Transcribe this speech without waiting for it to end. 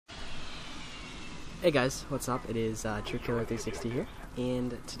Hey guys, what's up? It is TrueKiller360 here,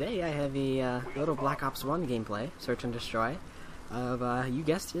 and today I have a little Black Ops 1 gameplay, Search and Destroy, of, you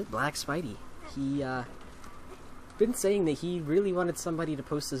guessed it, Black Spidey. He, been saying that he really wanted somebody to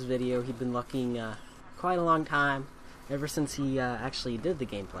post this video. He'd been looking, quite a long time, ever since he, actually did the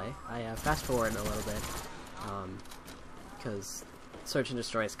gameplay. I, fast-forwarded a little bit, because Search and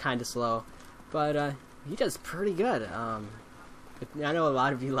Destroy is kinda slow, but, he does pretty good. I know a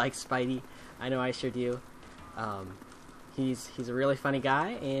lot of you like Spidey. I know I sure do. He's a really funny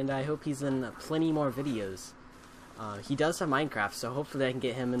guy, and I hope he's in plenty more videos. He does have Minecraft, so hopefully I can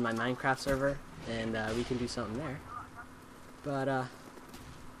get him in my Minecraft server, and we can do something there.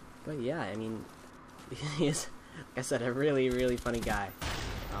 But yeah, I mean, he is, like I said, a really, really funny guy.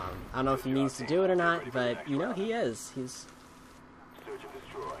 I don't know if he means to do it or not, but, you know, he is. He's...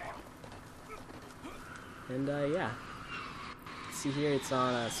 And, yeah. See here, it's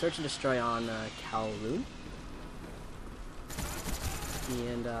on Search and Destroy on Kowloon.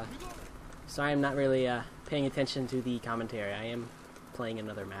 And sorry, I'm not really paying attention to the commentary. I am playing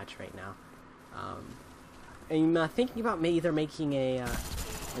another match right now. I'm thinking about either making a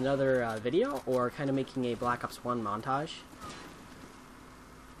another video or kind of making a Black Ops 1 montage.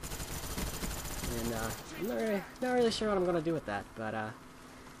 And I'm not really sure what I'm gonna do with that, but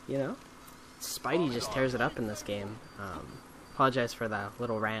you know, Spidey just tears it up in this game. Apologize for the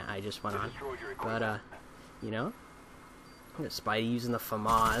little rant I just went on, but you know, Spidey using the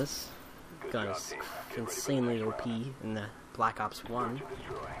FAMAS gun is insanely OP in the Black Ops 1,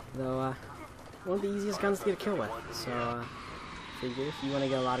 though one of the easiest guns to get a kill with, so figure if you want to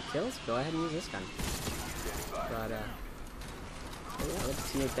get a lot of kills, go ahead and use this gun. But yeah, let's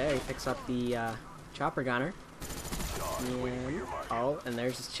see it there, he picks up the chopper gunner, and oh, and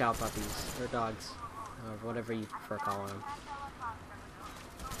there's his chow puppies, or dogs, or whatever you prefer calling them.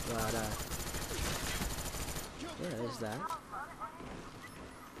 But, yeah, there's that.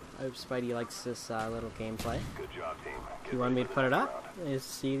 I hope Spidey likes this little gameplay. He wanted me to put it up. You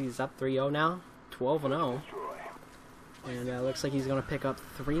see, he's up 3-0 now, 12-0. And looks like he's going to pick up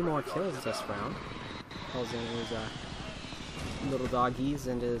 3 more kills this round. Calls in his little doggies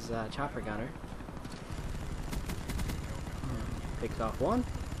and his chopper gunner. Picks off 1.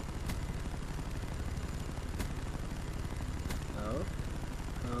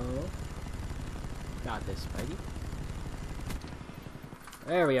 Oh, got this, Spidey.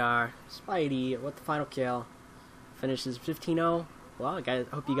 There we are, Spidey with the final kill. Finishes 15-0. Well, guys,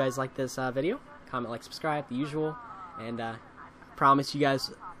 I hope you guys like this video. Comment, like, subscribe, the usual. And I promise you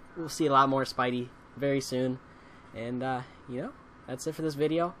guys we'll see a lot more Spidey very soon. And you know, that's it for this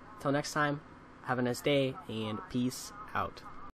video. Till next time, have a nice day and peace out.